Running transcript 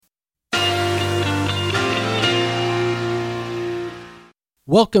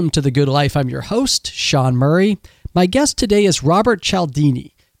Welcome to The Good Life. I'm your host, Sean Murray. My guest today is Robert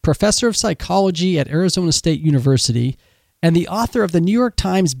Cialdini, professor of psychology at Arizona State University and the author of the New York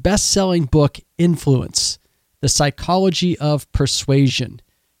Times best-selling book, Influence, The Psychology of Persuasion.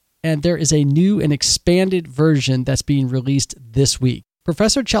 And there is a new and expanded version that's being released this week.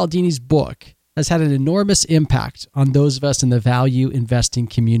 Professor Cialdini's book has had an enormous impact on those of us in the value investing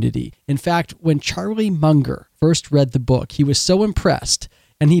community. In fact, when Charlie Munger first read the book, he was so impressed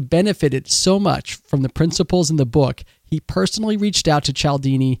and he benefited so much from the principles in the book, he personally reached out to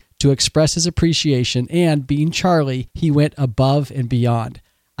Cialdini to express his appreciation, and being Charlie, he went above and beyond.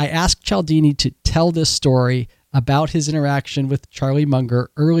 I asked Cialdini to tell this story about his interaction with Charlie Munger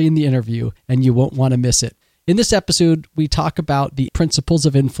early in the interview, and you won't want to miss it. In this episode, we talk about the principles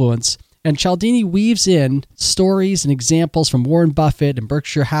of influence, and Cialdini weaves in stories and examples from Warren Buffett and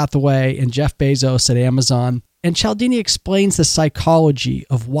Berkshire Hathaway and Jeff Bezos at Amazon. And Cialdini explains the psychology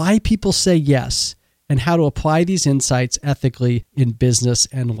of why people say yes and how to apply these insights ethically in business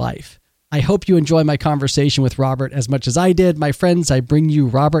and life. I hope you enjoy my conversation with Robert as much as I did. My friends, I bring you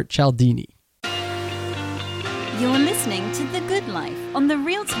Robert Cialdini. You're listening to The Good Life on the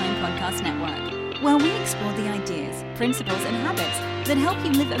Real Time Podcast Network, where we explore the ideas, principles, and habits that help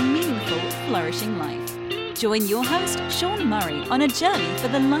you live a meaningful, flourishing life. Join your host, Sean Murray, on a journey for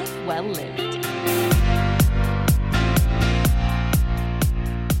the life well lived.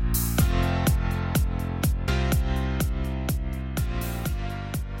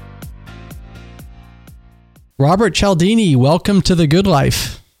 Robert Cialdini, welcome to The Good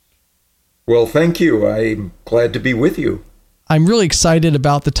Life. Well, thank you. I'm glad to be with you. I'm really excited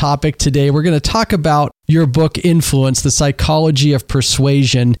about the topic today. We're going to talk about your book, Influence, The Psychology of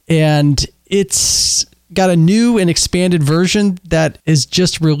Persuasion. And it's got a new and expanded version that is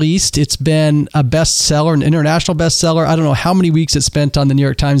just released. It's been a bestseller, an international bestseller. I don't know how many weeks it spent on the New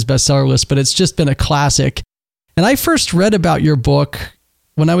York Times bestseller list, but it's just been a classic. And I first read about your book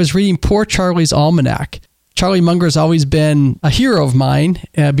when I was reading Poor Charlie's Almanac. Charlie Munger has always been a hero of mine,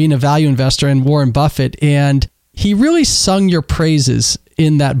 being a value investor, and Warren Buffett. And he really sung your praises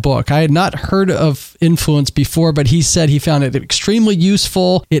in that book. I had not heard of Influence before, but he said he found it extremely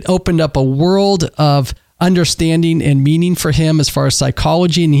useful. It opened up a world of understanding and meaning for him as far as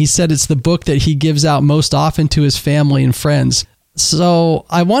psychology. And he said it's the book that he gives out most often to his family and friends. So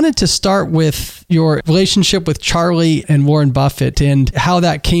I wanted to start with your relationship with Charlie and Warren Buffett and how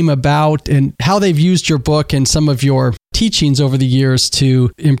that came about and how they've used your book and some of your teachings over the years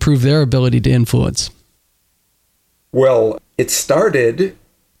to improve their ability to influence. Well, it started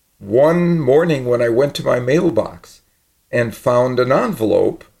one morning when I went to my mailbox and found an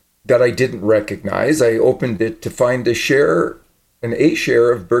envelope that I didn't recognize. I opened it to find an A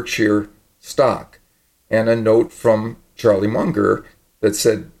share of Berkshire stock and a note from Charlie Munger that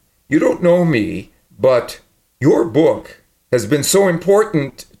said, "You don't know me, but your book has been so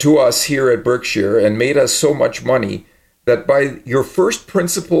important to us here at Berkshire and made us so much money that by your first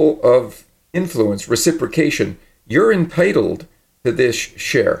principle of influence, reciprocation, you're entitled to this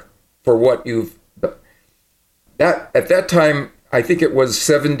share for what you've done." At that time, I think it was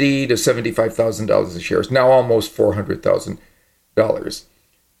 $70,000 to $75,000 a share. It's now almost $400,000.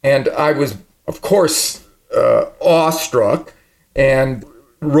 And I was, of course, awestruck and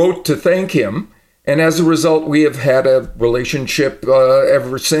wrote to thank him. And as a result, we have had a relationship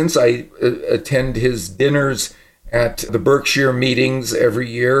ever since. I attend his dinners at the Berkshire meetings every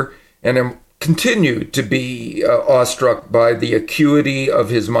year and am continued to be awestruck by the acuity of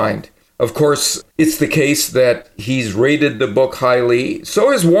his mind. Of course, it's the case that he's rated the book highly.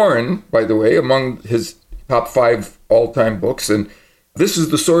 So has Warren, by the way, among his top 5 all-time books. And this is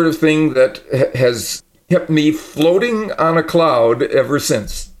the sort of thing that has kept me floating on a cloud ever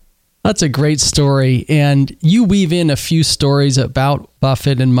since. That's a great story. And you weave in a few stories about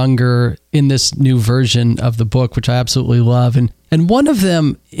Buffett and Munger in this new version of the book, which I absolutely love. And one of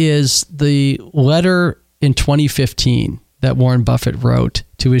them is the letter in 2015 that Warren Buffett wrote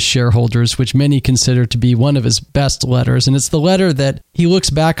to his shareholders, which many consider to be one of his best letters. And it's the letter that he looks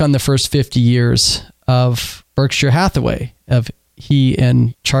back on the first 50 years of Berkshire Hathaway, of he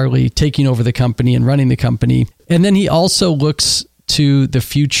and Charlie taking over the company and running the company. And then he also looks to the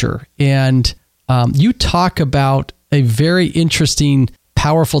future. And you talk about a very interesting,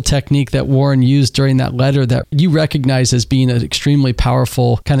 powerful technique that Warren used during that letter that you recognize as being an extremely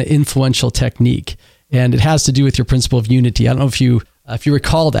powerful, kind of influential technique. And it has to do with your principle of unity. I don't know if you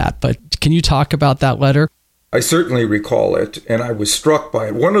recall that, but can you talk about that letter? I certainly recall it, and I was struck by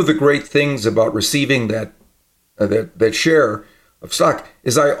it. One of the great things about receiving that share of stock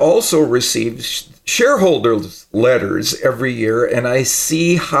is I also receive shareholders' letters every year, and I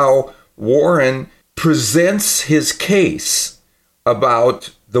see how Warren presents his case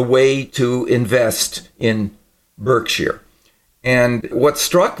about the way to invest in Berkshire. And what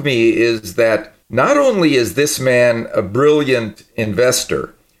struck me is that not only is this man a brilliant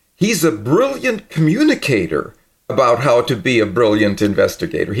investor, he's a brilliant communicator about how to be a brilliant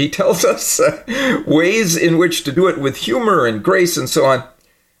investigator. He tells us ways in which to do it with humor and grace and so on.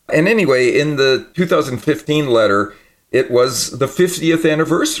 And anyway, in the 2015 letter, it was the 50th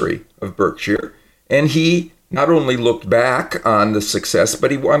anniversary of Berkshire. And he not only looked back on the success,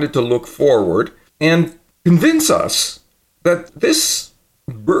 but he wanted to look forward and convince us that this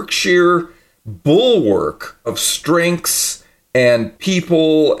Berkshire bulwark of strengths and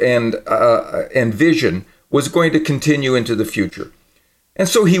people and vision was going to continue into the future. And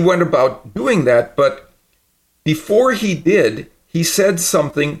so he went about doing that, but before he did, he said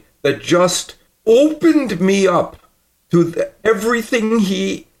something that just opened me up to everything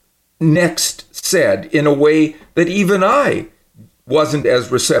he next said in a way that even I wasn't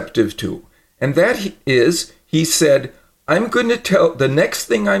as receptive to. And that is, he said, the next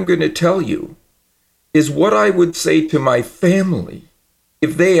thing I'm going to tell you is what I would say to my family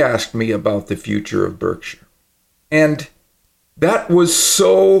if they asked me about the future of Berkshire. And that was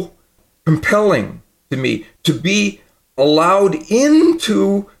so compelling to me, to be allowed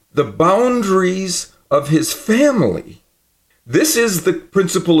into the boundaries of his family. This is the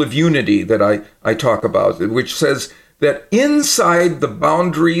principle of unity that I talk about, which says that inside the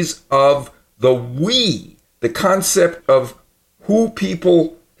boundaries of the we, the concept of who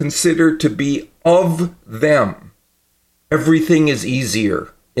people consider to be of them, everything is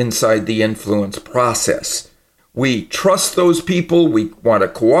easier inside the influence process. We trust those people. We want to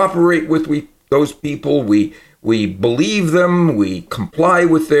cooperate with those people. We believe them. We comply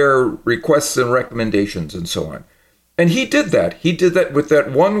with their requests and recommendations and so on. And he did that. He did that with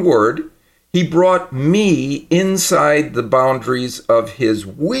that one word. He brought me inside the boundaries of his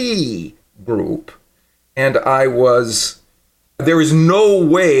we group. And there is no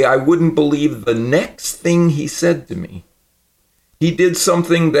way I wouldn't believe the next thing he said to me. He did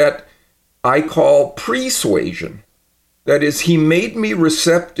something that I call persuasion. That is, he made me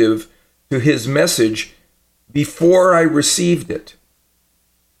receptive to his message before I received it.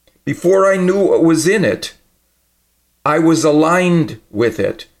 Before I knew what was in it, I was aligned with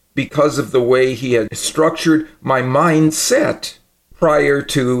it because of the way he had structured my mindset prior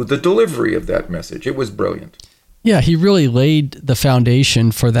to the delivery of that message. It was brilliant. Yeah, he really laid the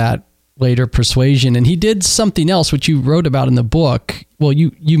foundation for that later persuasion. And he did something else, which you wrote about in the book. Well,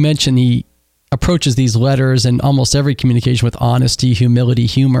 you mentioned he approaches these letters and almost every communication with honesty, humility,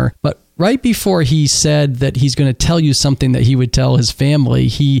 humor. But right before he said that he's going to tell you something that he would tell his family,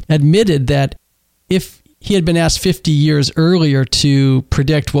 he admitted that if he had been asked 50 years earlier to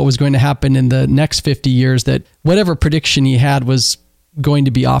predict what was going to happen in the next 50 years, that whatever prediction he had was going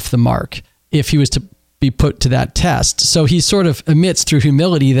to be off the mark if he was to be put to that test. So he sort of admits through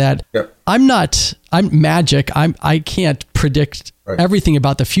humility that I'm magic. I can't predict everything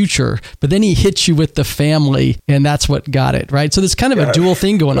about the future, but then he hits you with the family and that's what got it, right? So there's kind of a dual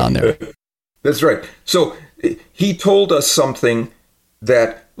thing going on there. That's right. So he told us something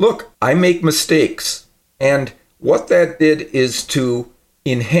that, look, I make mistakes. And what that did is to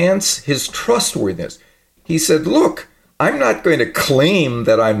enhance his trustworthiness. He said, look, I'm not going to claim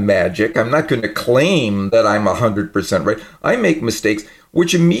that I'm magic. I'm not going to claim that I'm 100% right. I make mistakes,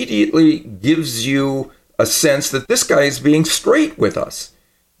 which immediately gives you a sense that this guy is being straight with us.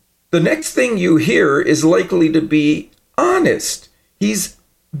 The next thing you hear is likely to be honest. He's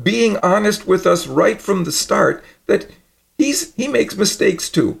being honest with us right from the start that he makes mistakes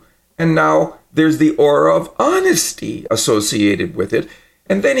too. And now there's the aura of honesty associated with it.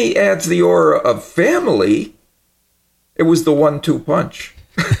 And then he adds the aura of family. It was the 1-2 punch.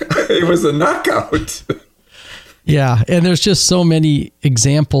 It was a knockout. Yeah. And there's just so many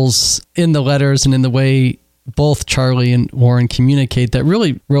examples in the letters and in the way both Charlie and Warren communicate that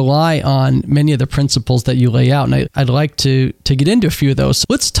really rely on many of the principles that you lay out. And I'd like to get into a few of those. So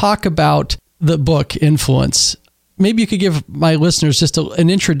let's talk about the book, Influence. Maybe you could give my listeners just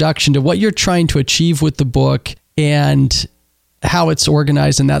an introduction to what you're trying to achieve with the book and how it's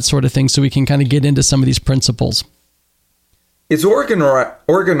organized and that sort of thing, so we can kind of get into some of these principles. It's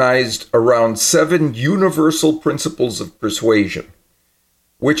organized around 7 universal principles of persuasion,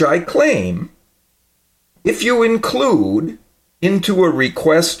 which I claim, if you include into a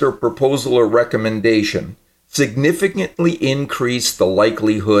request or proposal or recommendation, significantly increase the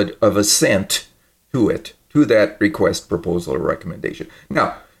likelihood of assent to it to that request, proposal, or recommendation.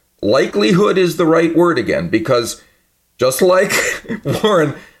 Now, likelihood is the right word again, because just like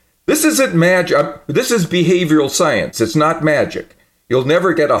Warren, this isn't magic. This is behavioral science. It's not magic. You'll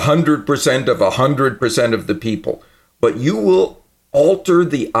never get 100% of 100% of the people, but you will alter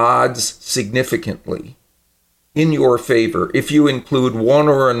the odds significantly in your favor if you include one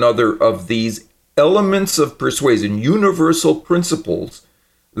or another of these elements of persuasion, universal principles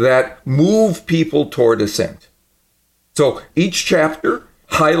that move people toward assent. So each chapter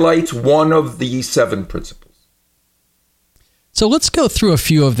highlights one of the 7 principles. So let's go through a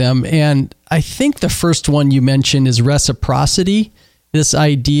few of them. And I think the first one you mentioned is reciprocity. This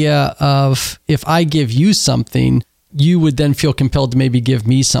idea of if I give you something, you would then feel compelled to maybe give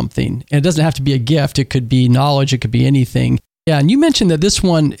me something. And it doesn't have to be a gift. It could be knowledge. It could be anything. Yeah. And you mentioned that this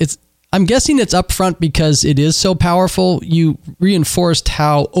one, I'm guessing it's upfront because it is so powerful. You reinforced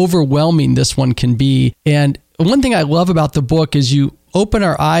how overwhelming this one can be. And one thing I love about the book is you open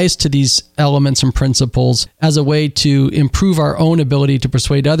our eyes to these elements and principles as a way to improve our own ability to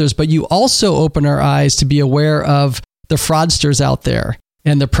persuade others. But you also open our eyes to be aware of the fraudsters out there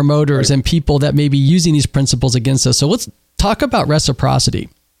and the promoters and people that may be using these principles against us. So let's talk about reciprocity.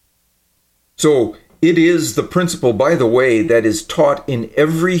 So it is the principle, by the way, that is taught in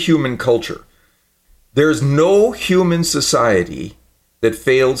every human culture. There's no human society that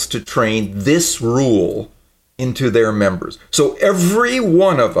fails to train this rule into their members. So every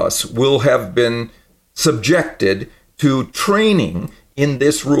one of us will have been subjected to training in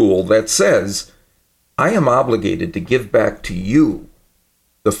this rule that says, I am obligated to give back to you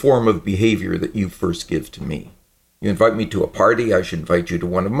the form of behavior that you first give to me. You invite me to a party, I should invite you to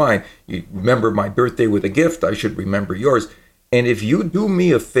one of mine. You remember my birthday with a gift, I should remember yours. And if you do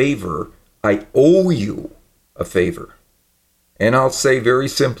me a favor, I owe you a favor. And I'll say very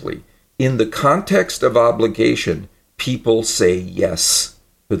simply, in the context of obligation, people say yes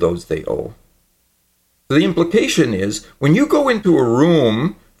to those they owe. So the implication is, when you go into a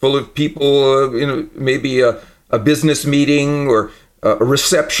room full of people, maybe a business meeting or a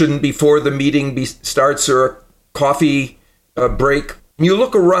reception before the meeting starts, or a coffee break, and you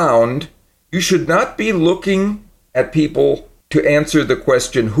look around, you should not be looking at people to answer the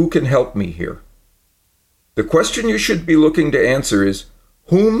question, who can help me here? The question you should be looking to answer is,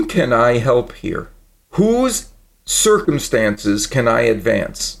 whom can I help here? Whose circumstances can I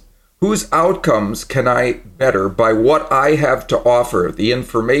advance? Whose outcomes can I better by what I have to offer, the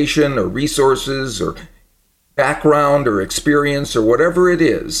information or resources or background or experience or whatever it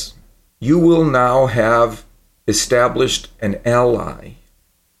is? You will now have established an ally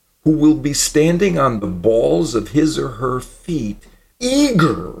who will be standing on the balls of his or her feet,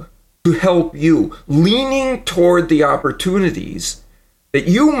 eager to help you, leaning toward the opportunities that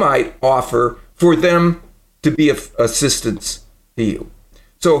you might offer for them to be of assistance to you.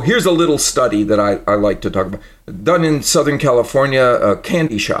 So here's a little study that I like to talk about. Done in Southern California, a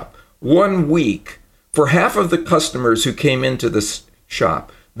candy shop. 1 week, for half of the customers who came into the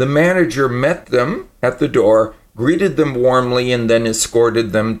shop, the manager met them at the door, greeted them warmly, and then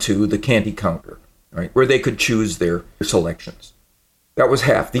escorted them to the candy counter, right, where they could choose their selections. That was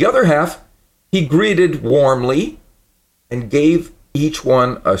half. The other half, he greeted warmly and gave each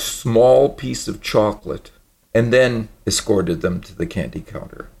one a small piece of chocolate, and then escorted them to the candy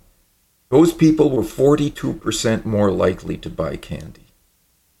counter. Those people were 42% more likely to buy candy.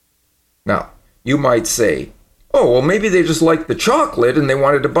 Now, you might say, oh, well, maybe they just liked the chocolate and they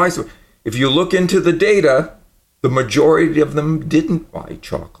wanted to buy some. If you look into the data, the majority of them didn't buy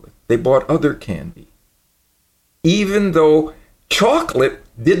chocolate. They bought other candy. Even though chocolate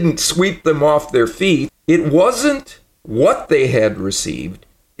didn't sweep them off their feet, it wasn't what they had received.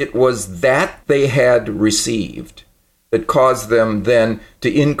 It was that they had received that caused them then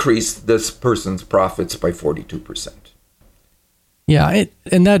to increase this person's profits by 42%. Yeah,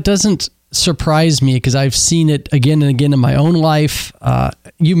 and that doesn't surprise me because I've seen it again and again in my own life.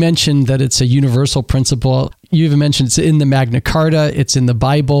 You mentioned that it's a universal principle. You even mentioned it's in the Magna Carta. It's in the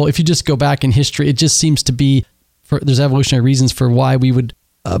Bible. If you just go back in history, it just seems to be, there's evolutionary reasons for why we would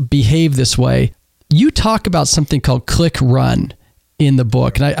behave this way. You talk about something called click run in the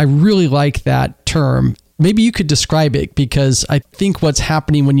book, and I really like that term. Maybe you could describe it, because I think what's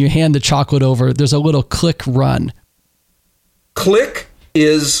happening when you hand the chocolate over, there's a little click run. Click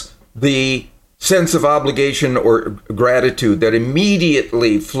is the sense of obligation or gratitude that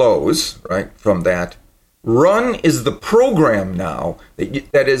immediately flows, right, from that. Run is the program now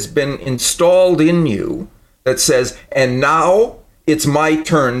that has been installed in you that says, and now it's my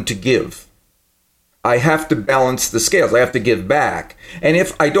turn to give. I have to balance the scales. I have to give back. And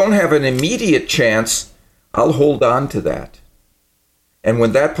if I don't have an immediate chance, I'll hold on to that. And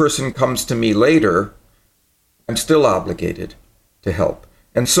when that person comes to me later, I'm still obligated to help.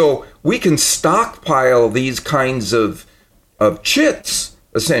 And so we can stockpile these kinds of chits,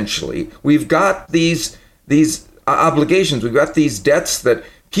 essentially. We've got these obligations, we've got these debts that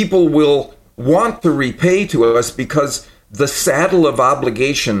people will want to repay to us because the saddle of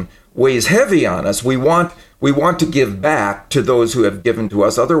obligation weighs heavy on us. We want to give back to those who have given to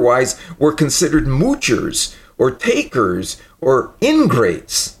us. Otherwise, we're considered moochers or takers or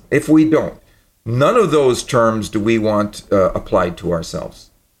ingrates if we don't. None of those terms do we want applied to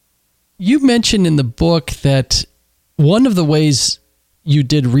ourselves. You mentioned in the book that one of the ways you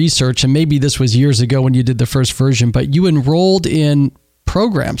did research, and maybe this was years ago when you did the first version, but you enrolled in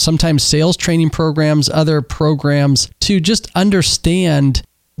programs, sometimes sales training programs, other programs, to just understand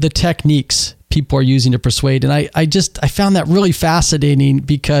the techniques people are using to persuade. And I found that really fascinating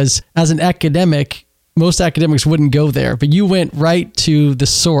because as an academic, most academics wouldn't go there, but you went right to the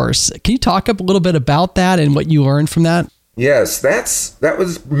source. Can you talk a little bit about that and what you learned from that? Yes, that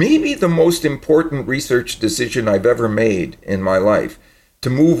was maybe the most important research decision I've ever made in my life, to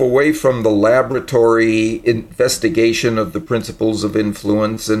move away from the laboratory investigation of the principles of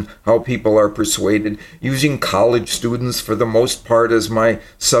influence and how people are persuaded, using college students for the most part as my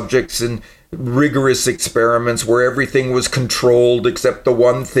subjects in rigorous experiments where everything was controlled except the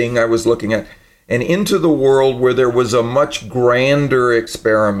one thing I was looking at, and into the world where there was a much grander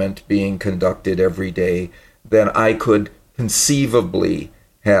experiment being conducted every day than I could conceivably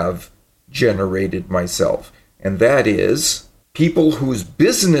have generated myself. And that is people whose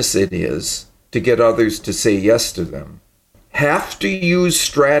business it is to get others to say yes to them have to use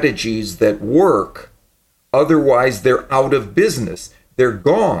strategies that work. Otherwise, they're out of business. They're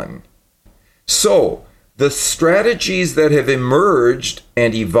gone. So the strategies that have emerged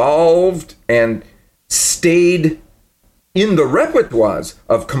and evolved and stayed in the repertoires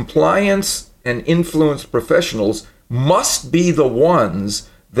of compliance and influence professionals must be the ones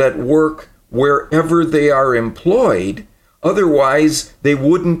that work wherever they are employed. Otherwise, they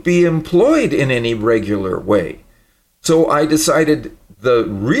wouldn't be employed in any regular way. So I decided the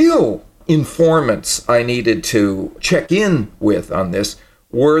real informants I needed to check in with on this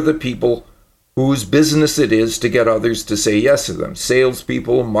were the people whose business it is to get others to say yes to them.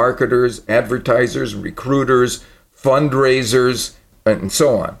 Salespeople, marketers, advertisers, recruiters, fundraisers, and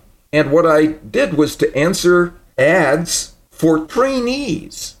so on. And what I did was to answer ads for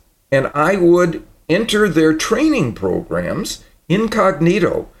trainees. And I would enter their training programs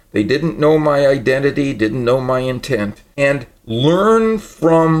incognito. They didn't know my identity, didn't know my intent, and learn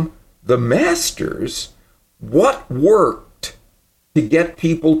from the masters what worked to get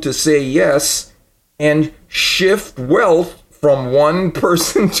people to say yes and shift wealth from one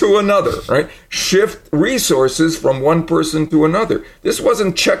person to another, right? Shift resources from one person to another. This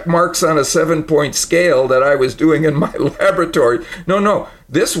wasn't check marks on a 7-point scale that I was doing in my laboratory. No.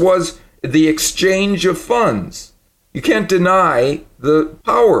 This was the exchange of funds. You can't deny the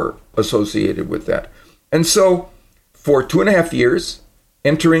power associated with that. And so for 2.5 years,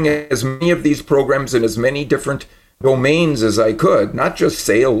 entering as many of these programs in as many different domains as I could, not just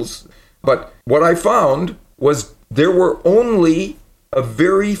sales, but what I found was there were only a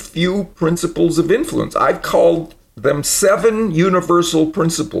very few principles of influence. I've called them 7 universal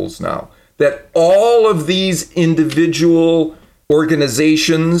principles now, that all of these individual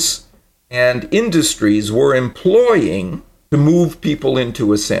organizations and industries were employing to move people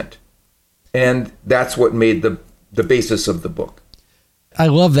into ascent. And that's what made the basis of the book. I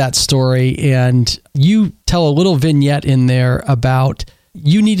love that story. And you tell a little vignette in there about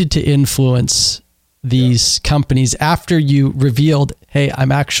you needed to influence these companies after you revealed, hey,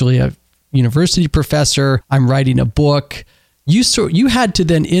 I'm actually a university professor. I'm writing a book. You had to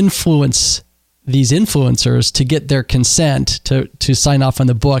then influence these influencers to get their consent to sign off on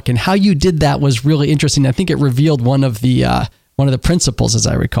the book. And how you did that was really interesting. I think it revealed one of the principles, as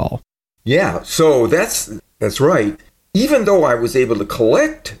I recall. Yeah, so that's right. Even though I was able to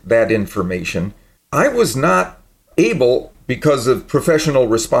collect that information, I was not able, because of professional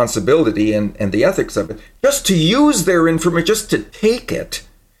responsibility and the ethics of it, just to use their information, just to take it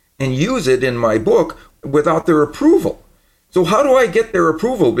and use it in my book without their approval. So how do I get their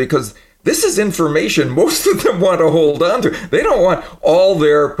approval? Because this is information most of them want to hold on to. They don't want all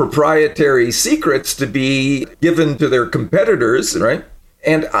their proprietary secrets to be given to their competitors, right?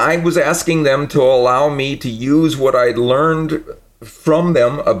 And I was asking them to allow me to use what I'd learned from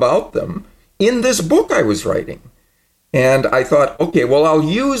them about them in this book I was writing. And I thought, okay, well, I'll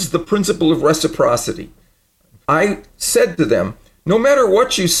use the principle of reciprocity. I said to them, no matter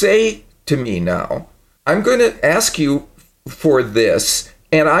what you say to me now, I'm going to ask you for this,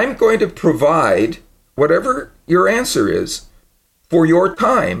 and I'm going to provide whatever your answer is for your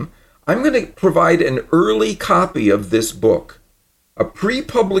time. I'm going to provide an early copy of this book, a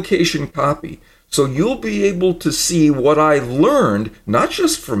pre-publication copy, so you'll be able to see what I learned, not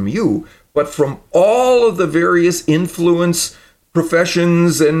just from you, but from all of the various influence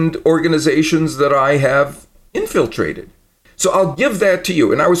professions and organizations that I have infiltrated. So I'll give that to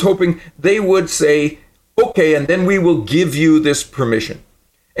you. And I was hoping they would say, okay, and then we will give you this permission.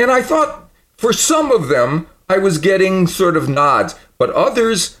 And I thought for some of them, I was getting sort of nods, but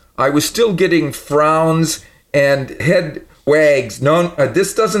others, I was still getting frowns and head wags. No,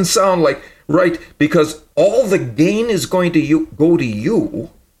 this doesn't sound like right, because all the gain is going to go to you,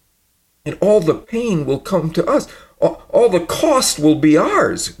 and all the pain will come to us. All the cost will be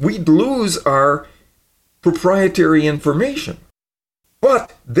ours. We'd lose our proprietary information.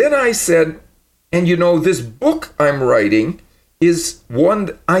 But then I said, and this book I'm writing is one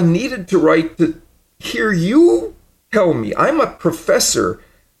that I needed to write to hear you tell me. I'm a professor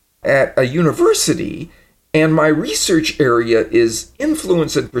at a university, and my research area is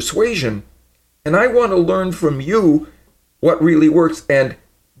influence and persuasion, and I want to learn from you what really works. And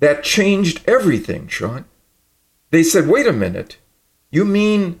that changed everything, Sean. They said, wait a minute, you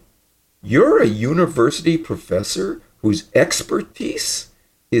mean you're a university professor whose expertise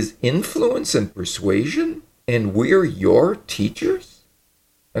is influence and persuasion, and we're your teachers?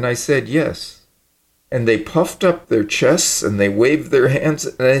 And I said, yes. And they puffed up their chests and they waved their hands,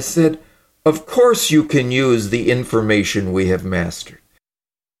 and I said, of course you can use the information we have mastered.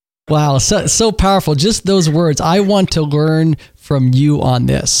 Wow, so powerful. Just those words. I want to learn from you on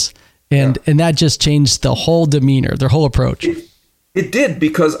this. And that just changed the whole demeanor, their whole approach. It did,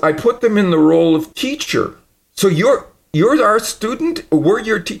 because I put them in the role of teacher. So you're our student, we're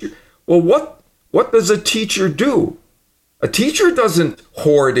your teacher. Well, what does a teacher do? A teacher doesn't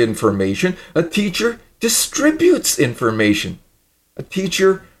hoard information. A teacher distributes information. A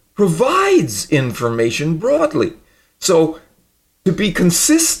teacher provides information broadly. So to be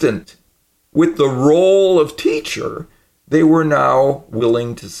consistent with the role of teacher, they were now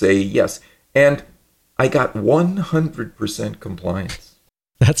willing to say yes. And I got 100% compliance.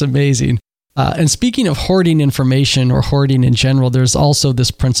 That's amazing. And speaking of hoarding information or hoarding in general, there's also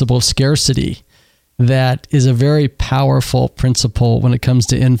this principle of scarcity that is a very powerful principle when it comes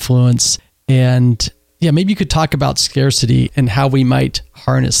to influence. And maybe you could talk about scarcity and how we might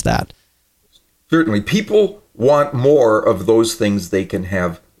harness that. Certainly. People want more of those things they can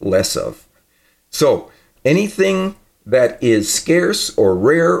have less of. So anything that is scarce or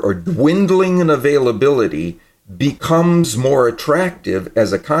rare or dwindling in availability becomes more attractive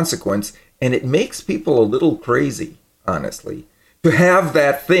as a consequence, and it makes people a little crazy, honestly, to have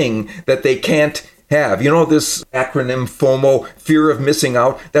that thing that they can't have. This acronym FOMO, fear of missing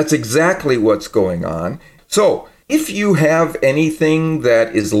out, that's exactly what's going on. So if you have anything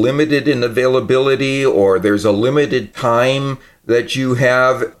that is limited in availability, or there's a limited time that you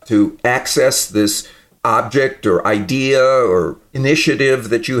have to access this object or idea or initiative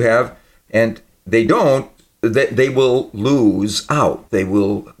that you have, and they don't, they will lose out.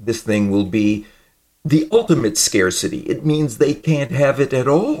 This thing will be the ultimate scarcity. It means they can't have it at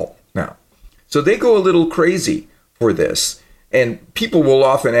all now. So they go a little crazy for this. And people will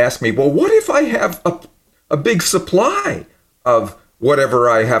often ask me, well, what if I have a big supply of whatever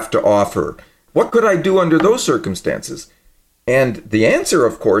I have to offer? What could I do under those circumstances? And the answer,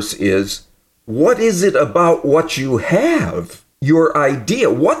 of course, is, what is it about what you have, your idea?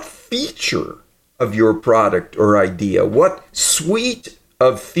 What feature of your product or idea, what suite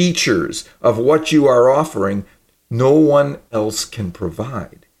of features of what you are offering, no one else can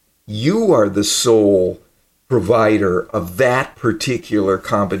provide? You are the sole provider of that particular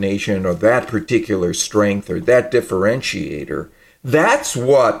combination or that particular strength or that differentiator. That's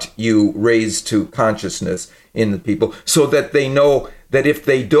what you raise to consciousness in the people, so that they know that if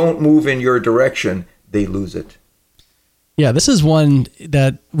they don't move in your direction, they lose it. Yeah, this is one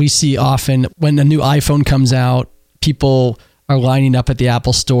that we see often when a new iPhone comes out. People are lining up at the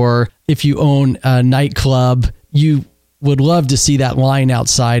Apple Store. If you own a nightclub, you would love to see that line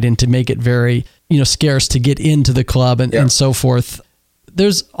outside and to make it very, scarce to get into the club and so forth.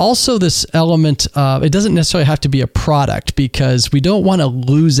 There's also this element of, it doesn't necessarily have to be a product, because we don't want to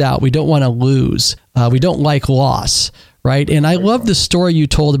lose out. We don't want to lose. We don't like loss, right? And I love the story you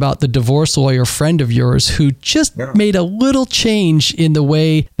told about the divorce lawyer friend of yours who just made a little change in the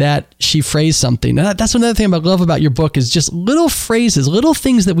way that she phrased something. And that's another thing I love about your book, is just little phrases, little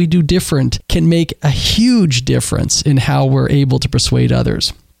things that we do different can make a huge difference in how we're able to persuade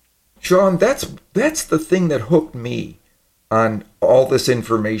others. Sean, that's the thing that hooked me on all this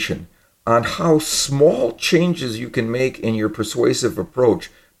information, on how small changes you can make in your persuasive approach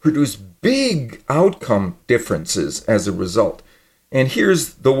produce big outcome differences as a result. And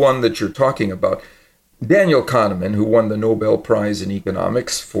here's the one that you're talking about. Daniel Kahneman, who won the Nobel Prize in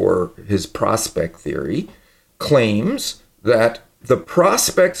economics for his prospect theory, claims that the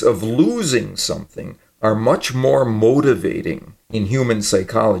prospects of losing something are much more motivating in human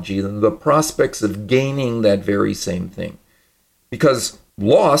psychology than the prospects of gaining that very same thing. Because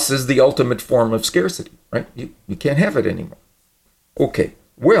loss is the ultimate form of scarcity, right? You can't have it anymore. Okay,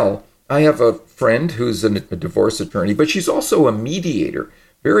 well, I have a friend who's a divorce attorney, but she's also a mediator.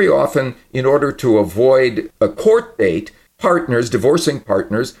 Very often, in order to avoid a court date, divorcing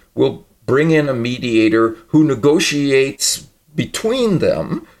partners, will bring in a mediator who negotiates between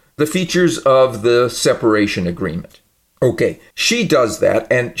them the features of the separation agreement. Okay, she does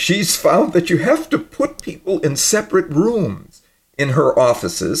that, and she's found that you have to put people in separate rooms in her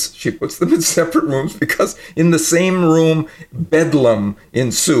offices. She puts them in separate rooms because in the same room, bedlam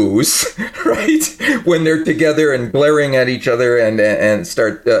ensues, right? When they're together and glaring at each other and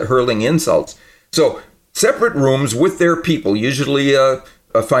start hurling insults. So separate rooms with their people, usually a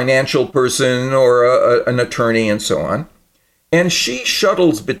financial person or an attorney and so on. And she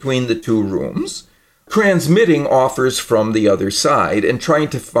shuttles between the two rooms, transmitting offers from the other side and trying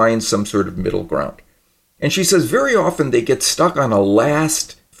to find some sort of middle ground. And she says very often they get stuck on a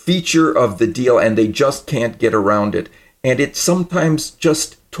last feature of the deal and they just can't get around it. And it sometimes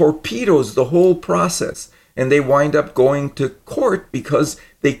just torpedoes the whole process. And they wind up going to court because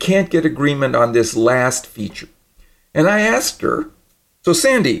they can't get agreement on this last feature. And I asked her, so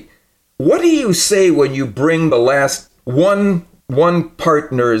Sandy, what do you say when you bring the last one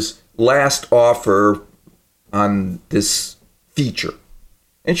partner's last offer on this feature?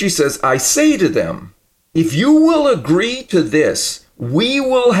 And she says, I say to them, if you will agree to this, we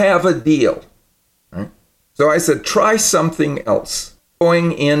will have a deal. Right? So I said, try something else.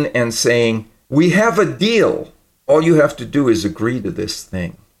 Going in and saying, we have a deal. All you have to do is agree to this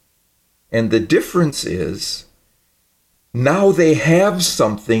thing. And the difference is, now they have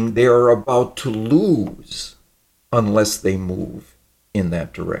something they are about to lose unless they move in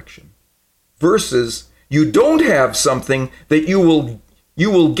that direction. Versus, you don't have something that you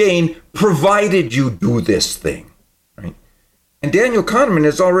will gain provided you do this thing, right? And Daniel Kahneman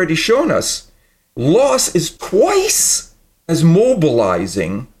has already shown us loss is twice as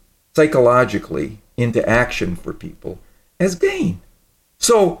mobilizing psychologically into action for people as gain.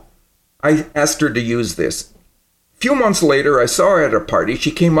 So I asked her to use this. A few months later, I saw her at a party.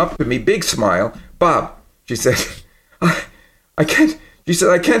 She came up to me, big smile. Bob, she said, I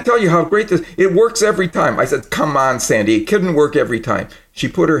can't tell you how great this, it works every time. I said, come on, Sandy, it couldn't work every time. She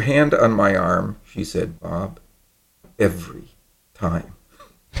put her hand on my arm. She said, Bob, every time.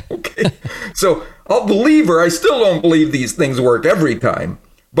 Okay. So I'll believe her. I still don't believe these things work every time.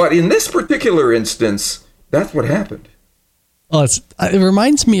 But in this particular instance, that's what happened. Well, it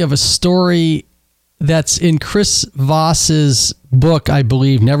reminds me of a story that's in Chris Voss's book, I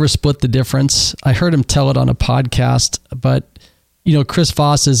believe, Never Split the Difference. I heard him tell it on a podcast, but Chris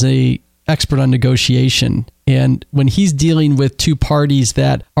Voss is an expert on negotiation. And when he's dealing with two parties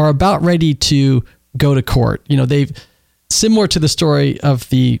that are about ready to go to court, they've, similar to the story of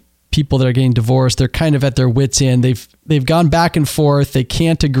the people that are getting divorced, they're kind of at their wits' end. They've gone back and forth. They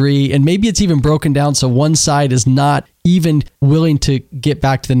can't agree. And maybe it's even broken down so one side is not even willing to get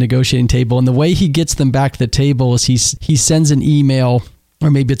back to the negotiating table. And the way he gets them back to the table is he sends an email,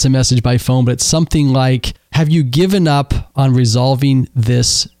 or maybe it's a message by phone, but it's something like, have you given up on resolving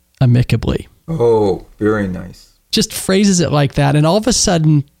this amicably? Oh, very nice. Just phrases it like that. And all of a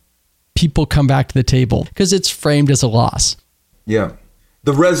sudden, people come back to the table because it's framed as a loss. Yeah.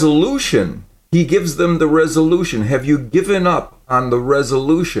 The resolution, he gives them the resolution. Have you given up on the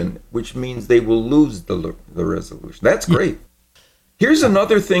resolution, which means they will lose the resolution. That's great. Here's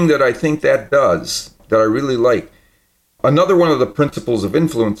another thing that I think that does, that I really like. Another one of the principles of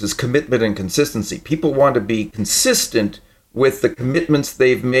influence is commitment and consistency. People want to be consistent with the commitments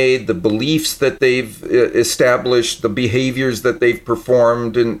they've made, the beliefs that they've established, the behaviors that they've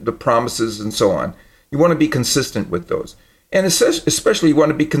performed, and the promises and so on. You want to be consistent with those. And especially you want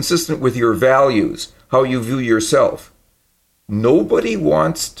to be consistent with your values, how you view yourself. Nobody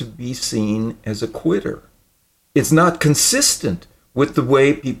wants to be seen as a quitter. It's not consistent with the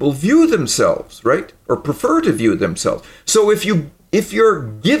way people view themselves, right? Or prefer to view themselves. So if you're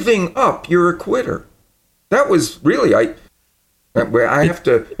giving up, you're a quitter. That was really, I have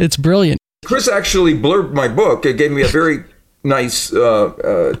to... It's brilliant. Chris actually blurbed my book. It gave me a very nice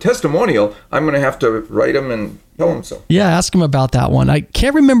testimonial, I'm going to have to write him and tell him so. Yeah, ask him about that one. I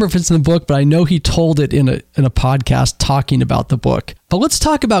can't remember if it's in the book, but I know he told it in a podcast talking about the book. But let's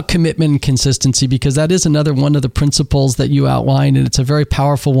talk about commitment and consistency, because that is another one of the principles that you outlined, and it's a very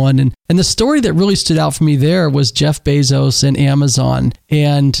powerful one. And the story that really stood out for me there was Jeff Bezos and Amazon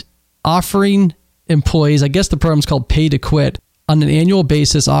and offering employees, I guess the program's called Pay to Quit, on an annual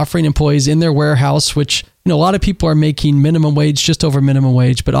basis, offering employees in their warehouse, which a lot of people are making minimum wage, just over minimum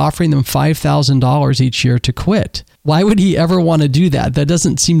wage, but offering them $5,000 each year to quit. Why would he ever want to do that? That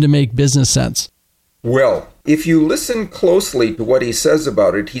doesn't seem to make business sense. Well, if you listen closely to what he says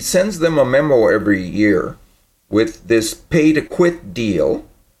about it, he sends them a memo every year with this pay to quit deal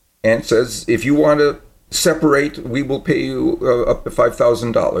and says, if you want to separate, we will pay you up to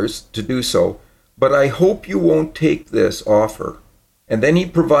 $5,000 to do so. But I hope you won't take this offer. And then he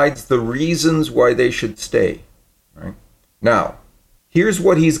provides the reasons why they should stay. Right? Now, here's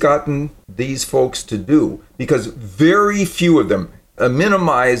what he's gotten these folks to do, because very few of them, a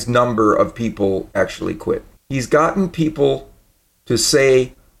minimized number of people actually quit. He's gotten people to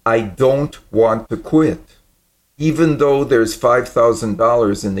say, I don't want to quit, even though there's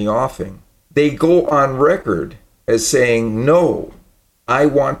 $5,000 in the offing. They go on record as saying, no, I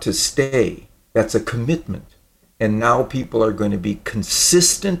want to stay. That's a commitment. And now people are going to be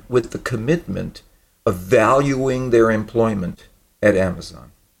consistent with the commitment of valuing their employment at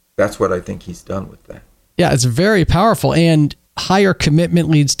Amazon. That's what I think he's done with that. Yeah, it's very powerful. And higher commitment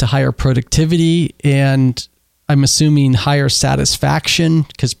leads to higher productivity, and I'm assuming higher satisfaction,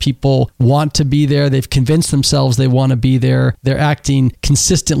 because people want to be there. They've convinced themselves they want to be there. They're acting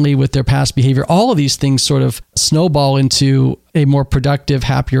consistently with their past behavior. All of these things sort of snowball into a more productive,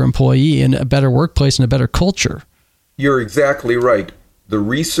 happier employee and a better workplace and a better culture. You're exactly right. The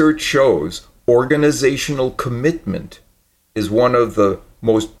research shows organizational commitment is one of the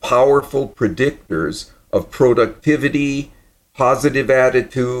most powerful predictors of productivity, positive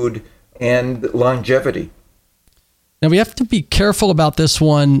attitude, and longevity. Now, we have to be careful about this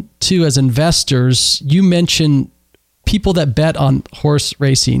one, too, as investors. You mentioned people that bet on horse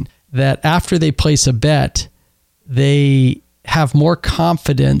racing, that after they place a bet, they have more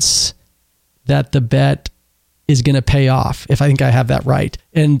confidence that the bet is going to pay off, if I think I have that right.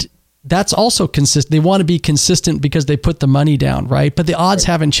 And that's also consistent. They want to be consistent because they put the money down, right? But the odds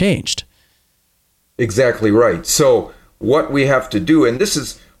haven't changed. Exactly right. So what we have to do, and this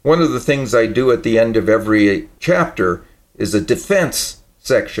is one of the things I do at the end of every chapter, is a defense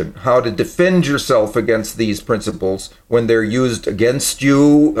section, how to defend yourself against these principles when they're used against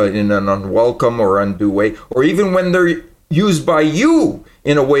you in an unwelcome or undue way, or even when they're used by you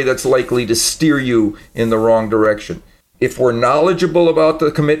in a way that's likely to steer you in the wrong direction. If we're knowledgeable about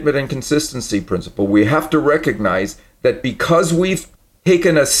the commitment and consistency principle, we have to recognize that because we've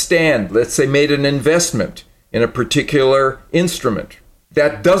taken a stand, let's say made an investment in a particular instrument,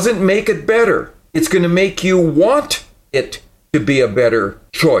 that doesn't make it better. It's going to make you want it to be a better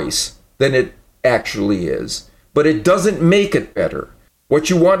choice than it actually is, but it doesn't make it better. What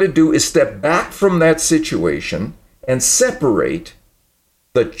you want to do is step back from that situation and separate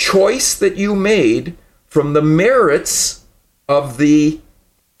the choice that you made from the merits of the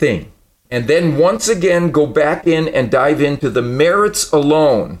thing. And then once again, go back in and dive into the merits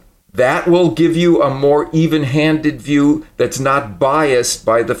alone. That will give you a more even-handed view that's not biased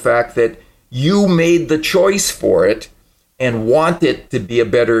by the fact that you made the choice for it and want it to be a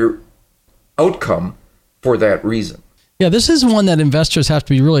better outcome for that reason. Yeah, this is one that investors have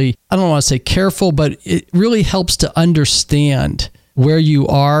to be really, I don't want to say careful, but it really helps to understand where you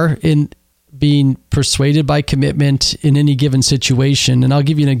are in being persuaded by commitment in any given situation. And I'll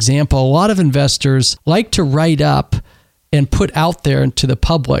give you an example. A lot of investors like to write up and put out there to the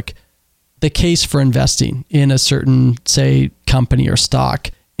public the case for investing in a certain, say, company or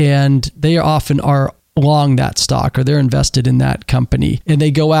stock. And they often are long that stock, or they're invested in that company. And they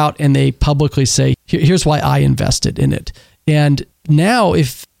go out and they publicly say, here's why I invested in it. And now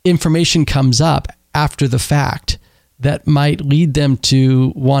if information comes up after the fact that might lead them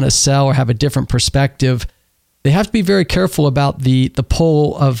to want to sell or have a different perspective, they have to be very careful about the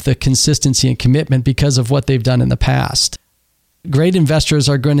pull of the consistency and commitment because of what they've done in the past. Great investors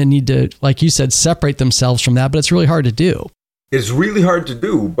are going to need to, like you said, separate themselves from that, but it's really hard to do. It's really hard to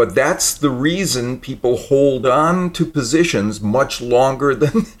do, but that's the reason people hold on to positions much longer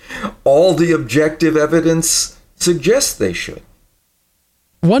than all the objective evidence suggests they should.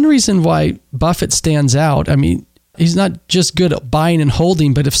 One reason why Buffett stands out, I mean, He's not just good at buying and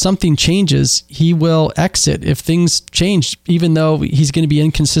holding, but if something changes, he will exit. If things change, even though he's going to be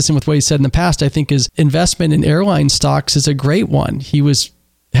inconsistent with what he said in the past, I think his investment in airline stocks is a great one. He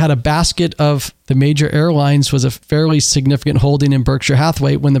had a basket of the major airlines, was a fairly significant holding in Berkshire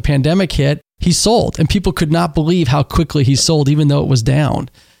Hathaway. When the pandemic hit, he sold, and people could not believe how quickly he sold, even though it was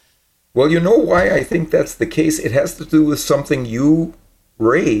down. Well, you know why I think that's the case? It has to do with something you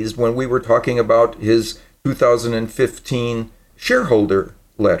raised when we were talking about his 2015 shareholder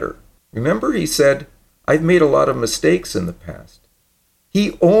letter. Remember, he said, I've made a lot of mistakes in the past.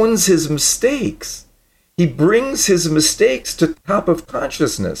 He owns his mistakes. He brings his mistakes to top of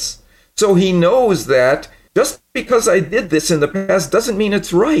consciousness. So he knows that just because I did this in the past doesn't mean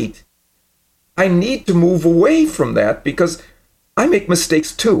it's right. I need to move away from that because I make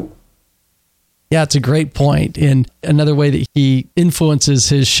mistakes too. Yeah, it's a great point. And another way that he influences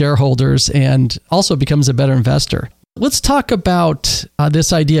his shareholders and also becomes a better investor. Let's talk about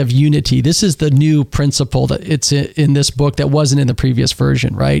this idea of unity. This is the new principle that it's in this book that wasn't in the previous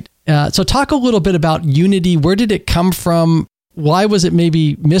version, right? So talk a little bit about unity. Where did it come from? Why was it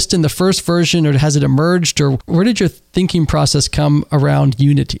maybe missed in the first version, or has it emerged? Or where did your thinking process come around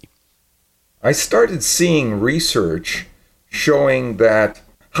unity? I started seeing research showing that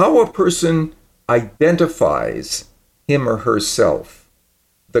how a person identifies him or herself,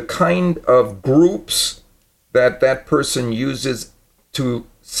 the kind of groups that person uses to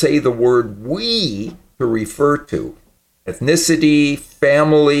say the word we to refer to, ethnicity,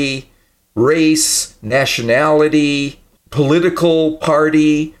 family, race, nationality, political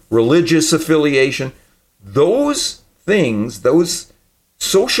party, religious affiliation, those things, those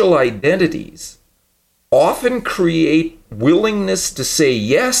social identities often create willingness to say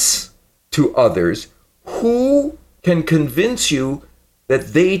yes to others who can convince you that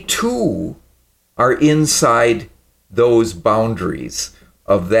they too are inside those boundaries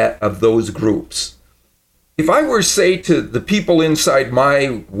of those groups. If I were to say to the people inside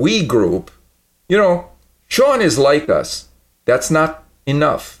my we group, Sean is like us, that's not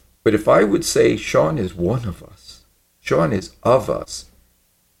enough. But if I would say Sean is one of us, Sean is of us,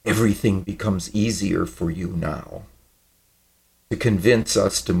 everything becomes easier for you now to convince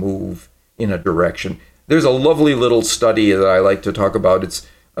us to move in a direction. There's a lovely little study that I like to talk about. It's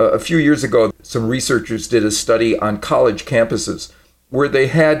a few years ago, some researchers did a study on college campuses where they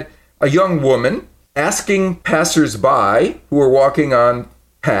had a young woman asking passersby who were walking on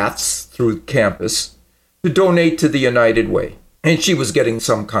paths through campus to donate to the United Way. And she was getting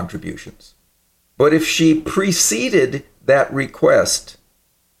some contributions. But if she preceded that request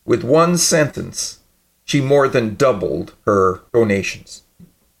with one sentence, she more than doubled her donations.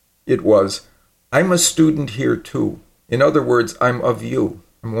 It was, I'm a student here too. In other words, I'm of you.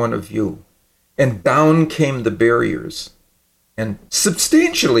 I'm one of you. And down came the barriers. And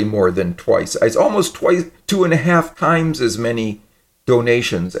substantially more than twice. It's almost twice, 2.5 times as many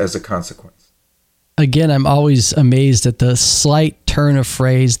donations as a consequence. Again, I'm always amazed at the slight turn of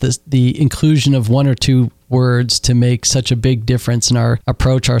phrase, the inclusion of one or two words to make such a big difference in our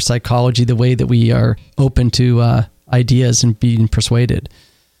approach, our psychology, the way that we are open to ideas and being persuaded.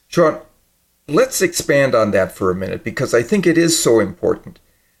 Sean, let's expand on that for a minute because I think it is so important.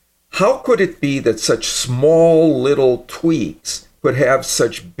 How could it be that such small little tweaks could have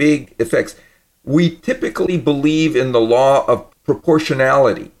such big effects? We typically believe in the law of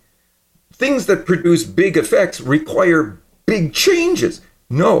proportionality. Things that produce big effects require big changes.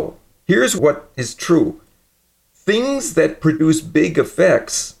 No, here's what is true. Things that produce big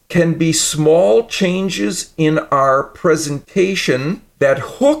effects can be small changes in our presentation that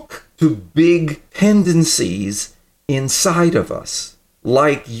hook to big tendencies inside of us,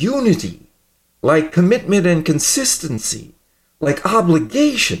 like unity, like commitment and consistency, like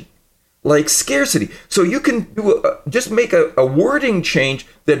obligation, like scarcity. So you can just make a wording change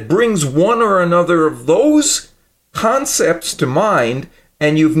that brings one or another of those concepts to mind,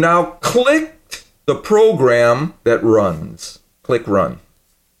 and you've now clicked the program that runs. Click run.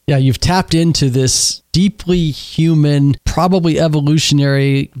 Yeah, you've tapped into this deeply human, probably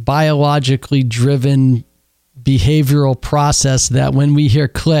evolutionary, biologically driven behavioral process that when we hear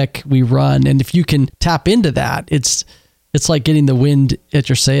click, we run. And if you can tap into that, it's like getting the wind at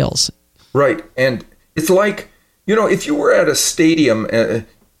your sails. Right. And it's like, if you were at a stadium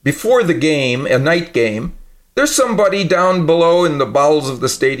before the game, a night game, there's somebody down below in the bowels of the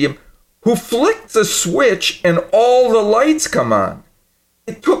stadium who flicked the switch and all the lights come on.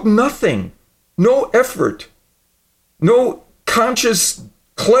 It took nothing, no effort, no conscious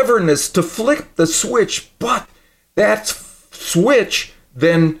cleverness to flick the switch, but that switch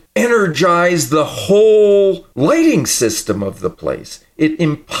then energized the whole lighting system of the place. It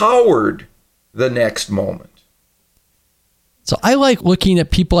empowered the next moment. So I like looking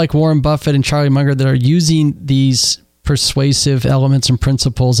at people like Warren Buffett and Charlie Munger that are using these persuasive elements and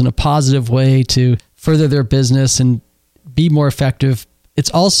principles in a positive way to further their business and be more effective.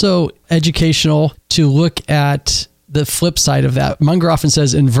 It's also educational to look at the flip side of that. Munger often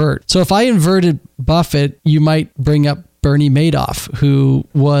says invert. So if I inverted Buffett, you might bring up Bernie Madoff, who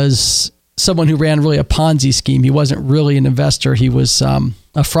was someone who ran really a Ponzi scheme. He wasn't really an investor. He was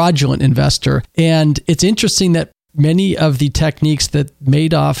a fraudulent investor. And it's interesting that many of the techniques that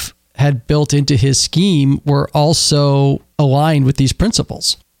Madoff had built into his scheme were also aligned with these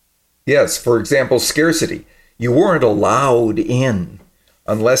principles. Yes, for example, scarcity. You weren't allowed in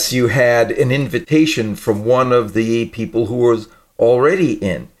unless you had an invitation from one of the people who was already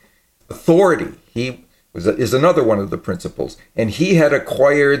in. Authority is another one of the principles. And he had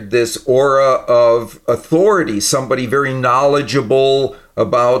acquired this aura of authority, somebody very knowledgeable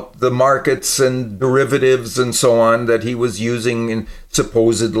about the markets and derivatives and so on that he was using and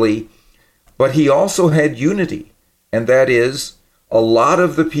supposedly. But he also had unity, and that is a lot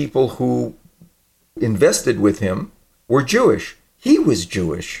of the people who invested with him were Jewish. He was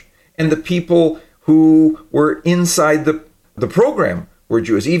Jewish. And the people who were inside the program were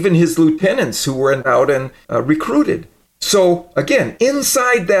Jewish, even his lieutenants who were out and recruited. So again,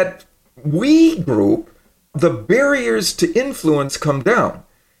 inside that we group, the barriers to influence come down.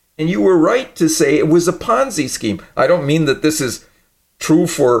 And you were right to say it was a Ponzi scheme. I don't mean that this is true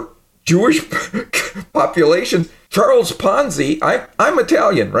for Jewish population. Charles Ponzi, I'm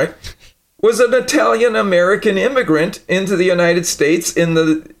Italian, right? Was an Italian-American immigrant into the United States in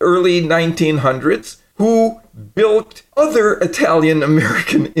the early 1900s who built other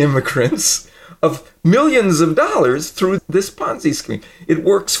Italian-American immigrants of millions of dollars through this Ponzi scheme. It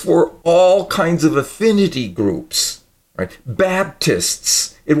works for all kinds of affinity groups, right?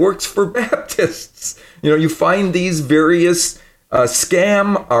 Baptists. It works for Baptists. You find these various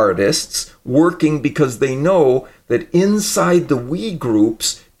scam artists working because they know that inside the we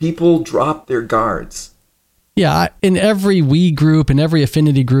groups, people drop their guards. Yeah, in every we group, in every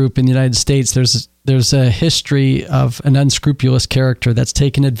affinity group in the United States, there's a history of an unscrupulous character that's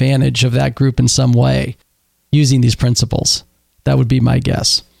taken advantage of that group in some way using these principles. That would be my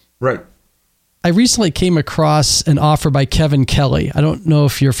guess. Right. I recently came across an offer by Kevin Kelly. I don't know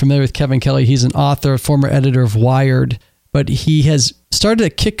if you're familiar with Kevin Kelly. He's an author, former editor of Wired, but he has started a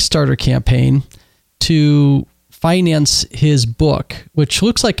Kickstarter campaign to finance his book, which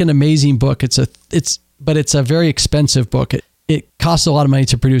looks like an amazing book. But it's a very expensive book. It costs a lot of money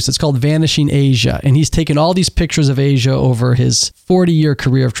to produce. It's called Vanishing Asia. And he's taken all these pictures of Asia over his 40-year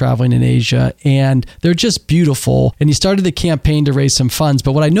career of traveling in Asia. And they're just beautiful. And he started the campaign to raise some funds.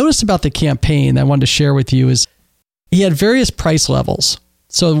 But what I noticed about the campaign that I wanted to share with you is he had various price levels.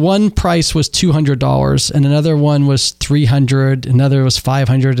 So one price was $200 and another one was $300, another was $500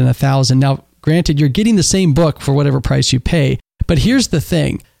 and $1,000. Now, granted, you're getting the same book for whatever price you pay. But here's the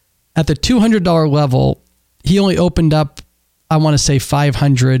thing. At the $200 level, he only opened up, I want to say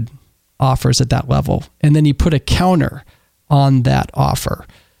 500 offers at that level. And then he put a counter on that offer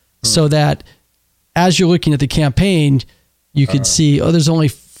so that as you're looking at the campaign, you could see, there's only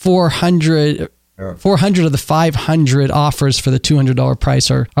 400 of the 500 offers for the $200 price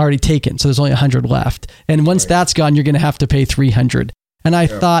are already taken. So there's only 100 left. And once that's gone, you're going to have to pay 300. And I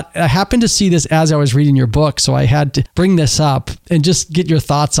thought, I happened to see this as I was reading your book, so I had to bring this up and just get your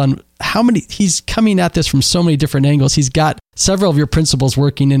thoughts on how many, he's coming at this from so many different angles. He's got several of your principles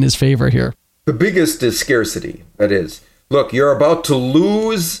working in his favor here. The biggest is scarcity. That is, look, you're about to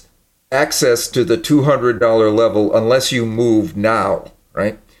lose access to the $200 level unless you move now,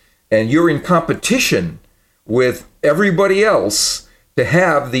 right? And you're in competition with everybody else to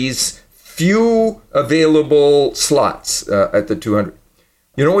have these few available slots at the 200.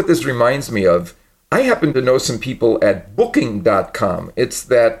 You know what this reminds me of? I happen to know some people at Booking.com. It's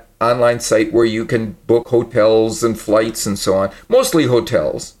that online site where you can book hotels and flights and so on, mostly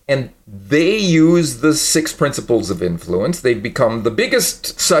hotels. And they use the 6 principles of influence. They've become the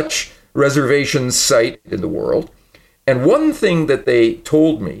biggest such reservations site in the world. And one thing that they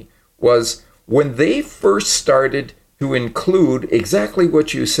told me was when they first started to include exactly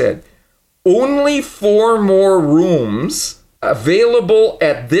what you said, only 4 more rooms available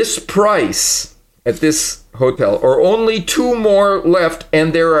at this price at this hotel, or only 2 more left,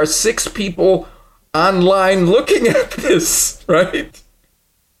 and there are 6 people online looking at this, right?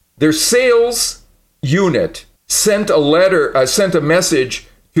 Their sales unit sent a message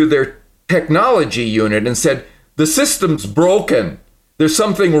to their technology unit and said, the system's broken. there's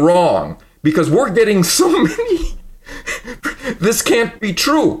something wrong because we're getting so many. This can't be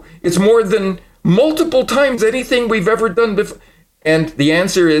true. It's more than multiple times anything we've ever done before. And the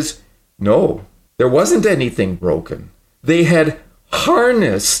answer is no, there wasn't anything broken. They had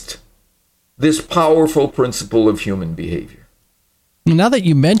harnessed this powerful principle of human behavior. Now that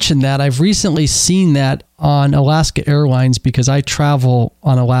you mentioned that, I've recently seen that on Alaska Airlines because I travel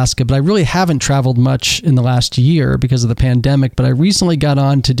on Alaska, but I really haven't traveled much in the last year because of the pandemic. But I recently got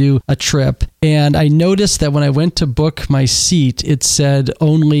on to do a trip, and I noticed that when I went to book my seat, it said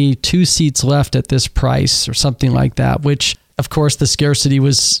only 2 seats left at this price or something like that, which of course the scarcity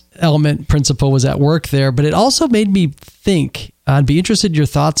element principle was at work there. But it also made me think, I'd be interested in your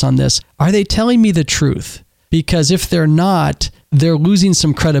thoughts on this. Are they telling me the truth? Because if they're not, they're losing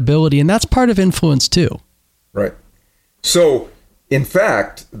some credibility, and that's part of influence too. Right. So, in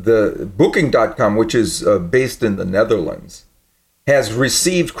fact, the Booking.com, which is based in the Netherlands, has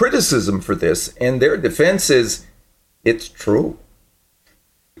received criticism for this, and their defense is, it's true.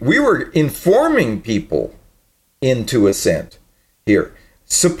 We were informing people into assent here.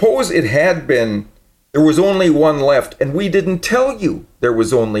 Suppose it had been, there was only one left, and we didn't tell you there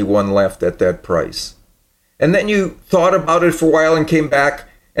was only one left at that price. And then you thought about it for a while and came back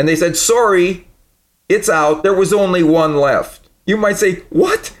and they said, sorry, it's out. There was only one left. You might say,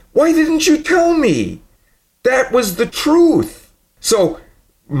 what? Why didn't you tell me? That was the truth. So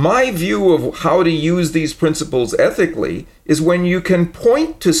my view of how to use these principles ethically is when you can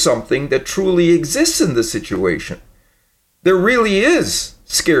point to something that truly exists in the situation. There really is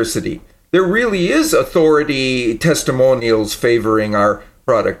scarcity. There really is authority testimonials favoring our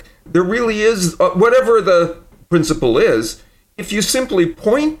product. There really is, whatever the principle is, if you simply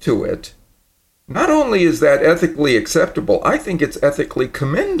point to it, not only is that ethically acceptable, I think it's ethically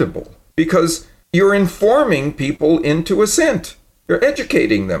commendable because you're informing people into assent. You're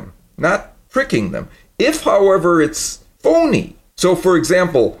educating them, not tricking them. If, however, it's phony. So, for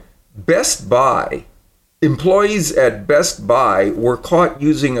example, Best Buy, employees at Best Buy were caught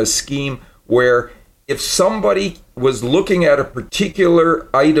using a scheme where if somebody was looking at a particular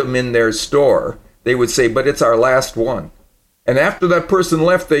item in their store, they would say, but it's our last one. And after that person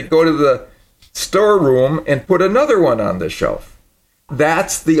left, they'd go to the storeroom and put another one on the shelf.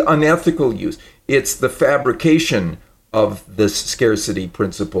 That's the unethical use. It's the fabrication of this scarcity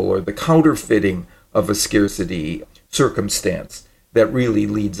principle or the counterfeiting of a scarcity circumstance that really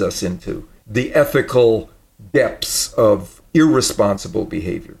leads us into the ethical depths of irresponsible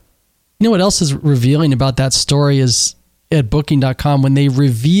behavior. You know what else is revealing about that story is at Booking.com, when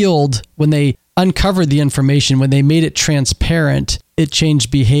they uncovered the information, when they made it transparent, it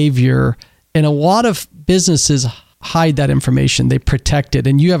changed behavior. And a lot of businesses hide that information. They protect it.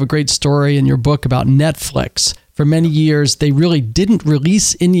 And you have a great story in your book about Netflix. For many years, they really didn't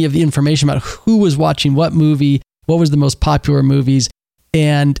release any of the information about who was watching what movie, what was the most popular movies.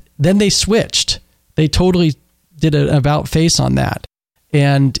 And then they switched. They totally did an about face on that.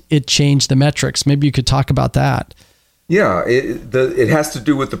 And it changed the metrics. Maybe you could talk about that. Yeah, it has to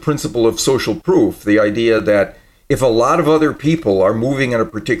do with the principle of social proof, the idea that if a lot of other people are moving in a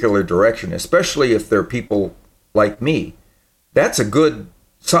particular direction, especially if they're people like me, that's a good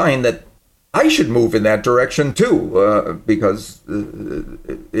sign that I should move in that direction too, because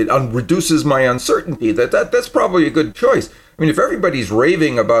it reduces my uncertainty. That's probably a good choice. I mean, if everybody's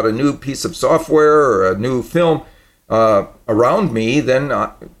raving about a new piece of software or a new film around me, then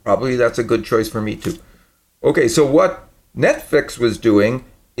probably that's a good choice for me too. Okay, so what Netflix was doing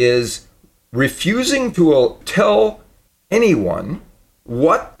is refusing to tell anyone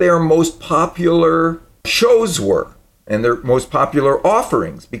what their most popular shows were and their most popular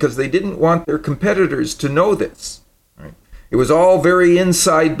offerings because they didn't want their competitors to know this. Right? It was all very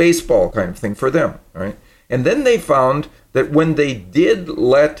inside baseball kind of thing for them. Right? And then they found that when they did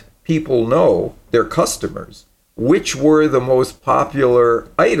let people know, their customers, which were the most popular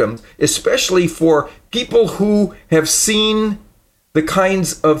items, especially for people who have seen the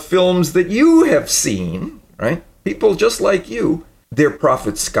kinds of films that you have seen, right? People just like you, their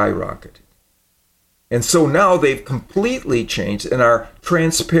profits skyrocketed. And so now they've completely changed and are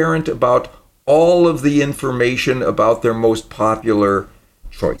transparent about all of the information about their most popular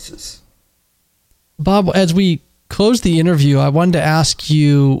choices. Bob, as we close the interview, I wanted to ask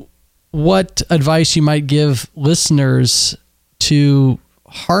you what advice you might give listeners to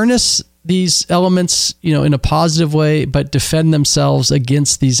harness these elements, in a positive way, but defend themselves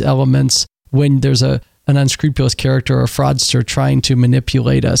against these elements when there's an unscrupulous character or a fraudster trying to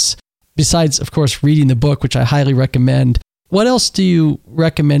manipulate us. Besides, of course, reading the book, which I highly recommend, what else do you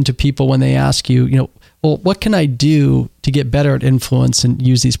recommend to people when they ask you, well, what can I do to get better at influence and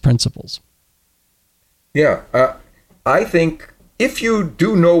use these principles? Yeah, I think if you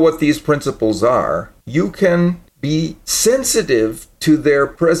do know what these principles are, you can be sensitive to their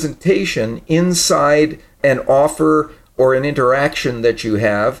presentation inside an offer or an interaction that you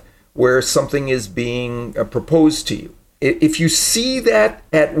have where something is being proposed to you. If you see that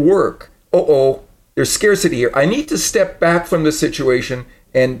at work, there's scarcity here. I need to step back from the situation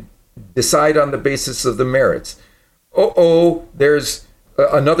and decide on the basis of the merits. There's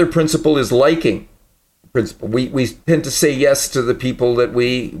another principle is liking principle. We tend to say yes to the people that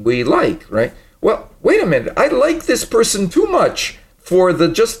we like, right? Well, wait a minute. I like this person too much for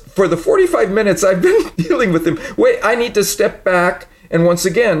the 45 minutes I've been dealing with him. Wait, I need to step back and once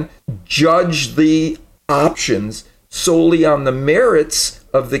again judge the options solely on the merits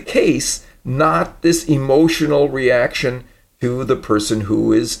of the case, not this emotional reaction to the person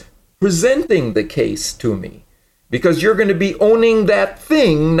who is presenting the case to me. Because you're going to be owning that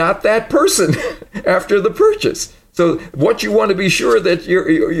thing, not that person, after the purchase. So what you want to be sure that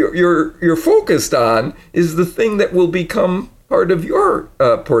you're focused on is the thing that will become part of your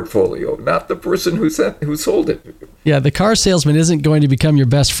portfolio, not the person who sold it to you. Yeah, the car salesman isn't going to become your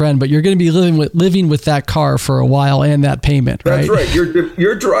best friend, but you're going to be living with that car for a while and that payment, right? That's right.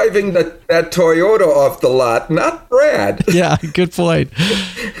 You're driving that Toyota off the lot, not Brad. Yeah, good point.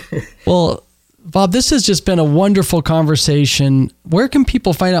 Well, Bob, this has just been a wonderful conversation. Where can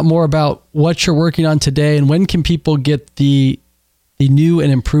people find out more about what you're working on today, and when can people get the new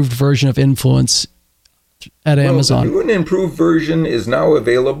and improved version of Influence at Amazon? The new and improved version is now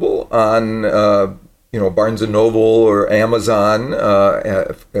available on Barnes & Noble or Amazon,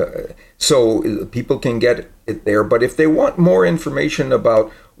 so people can get it there. But if they want more information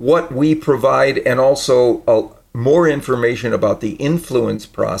about what we provide and also more information about the influence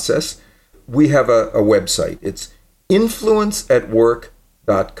process, we have a website. It's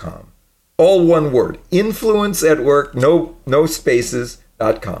influenceatwork.com. All one word. Influenceatwork, no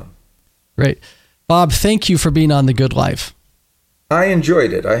spaces.com. Great. Bob, thank you for being on The Good Life. I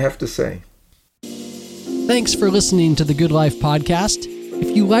enjoyed it, I have to say. Thanks for listening to The Good Life podcast.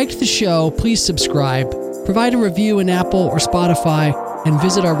 If you liked the show, please subscribe, provide a review in Apple or Spotify, and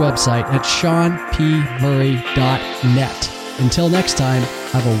visit our website at seanpmurray.net. Until next time,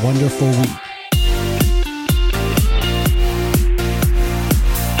 have a wonderful week.